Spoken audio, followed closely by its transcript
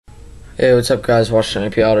Hey, what's up, guys? Watching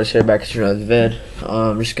IP Autos here, back at another vid.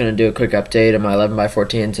 I'm just gonna do a quick update of my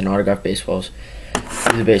 11x14's and autograph baseballs.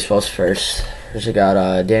 Do the baseballs first. First, I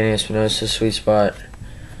got Danny Espinosa, Sweet Spot.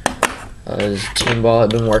 His team ball I've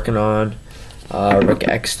been working on. Rick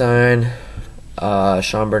Eckstein,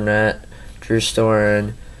 Sean Burnett, Drew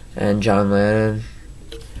Storen, and John Lannon.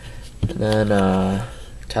 And then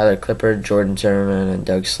Tyler Clippard, Jordan Zimmerman, and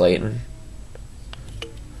Doug Slayton.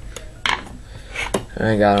 And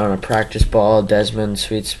I got on a practice ball, Desmond,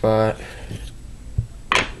 Sweet Spot.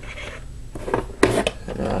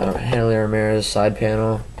 And Hanley Ramirez, side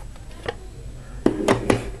panel.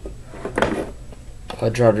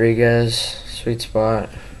 Pudge Rodriguez, Sweet Spot.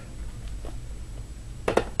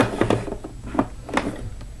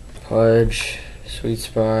 Pudge, Sweet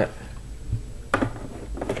Spot.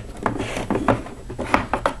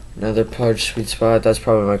 Another Pudge, Sweet Spot. That's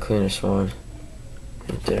probably my cleanest one.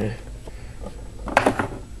 Right there.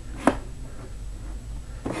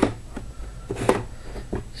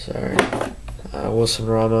 Sorry. Wilson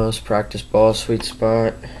Ramos, practice ball, Sweet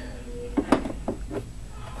Spot.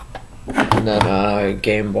 And then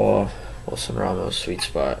game ball, Wilson Ramos, Sweet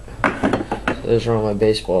Spot. So those are all my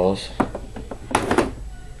baseballs.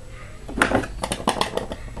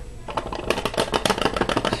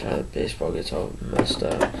 So the baseball gets all messed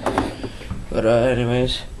up. But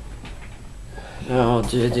anyways, now I'll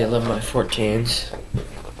do the 11x14's.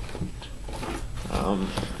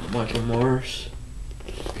 Michael Morris.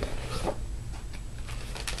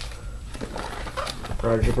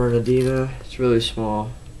 Roger Bernardino, it's really small.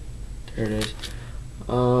 There it is.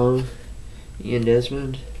 Ian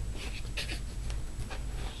Desmond.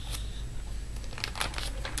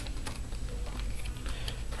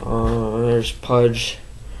 There's Pudge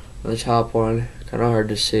on the top one. Kind of hard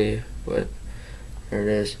to see, but there it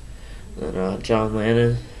is. Then John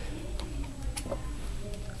Lannon.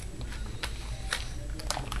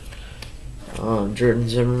 Jordan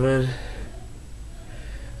Zimmerman.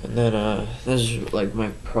 And then this is like my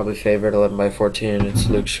probably favorite 11x14. It's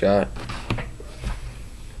Luke Scott.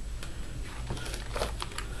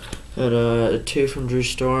 And a 2 from Drew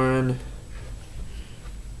Storen.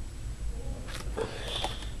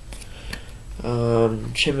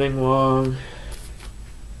 Chiming Wong.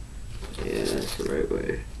 Yeah, that's the right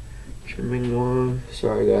way. Chiming Wong.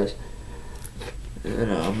 Sorry, guys. And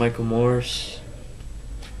then Michael Morris.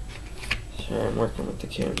 Sorry, I'm working with the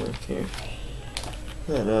camera here.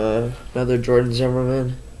 And another Jordan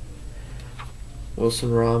Zimmerman,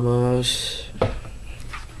 Wilson Ramos.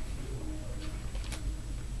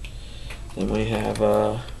 Then we have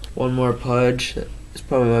one more Pudge. It's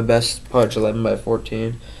probably my best Pudge,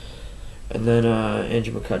 11x14. And then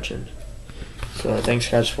Andrew McCutcheon. So thanks,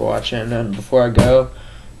 guys, for watching. And before I go,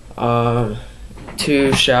 2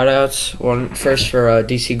 shoutouts. One first for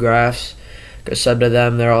DC Graphs. Go sub to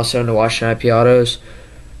them. They're also into Washington IP Autos,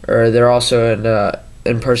 or they're also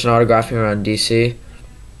in-person autographing around DC.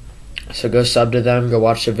 So go sub to them, go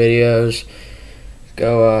watch the videos,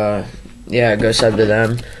 go sub to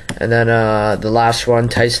them. And then the last one,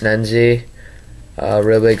 Tyson Enzi,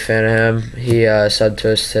 real big fan of him. He subbed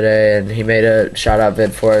to us today, and he made a shout-out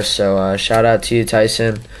vid for us, so shout out to you,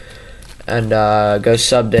 Tyson. And go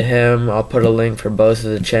sub to him. I'll put a link for both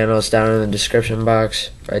of the channels down in the description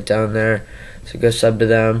box, right down there. So go sub to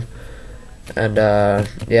them. And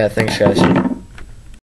yeah, thanks, guys.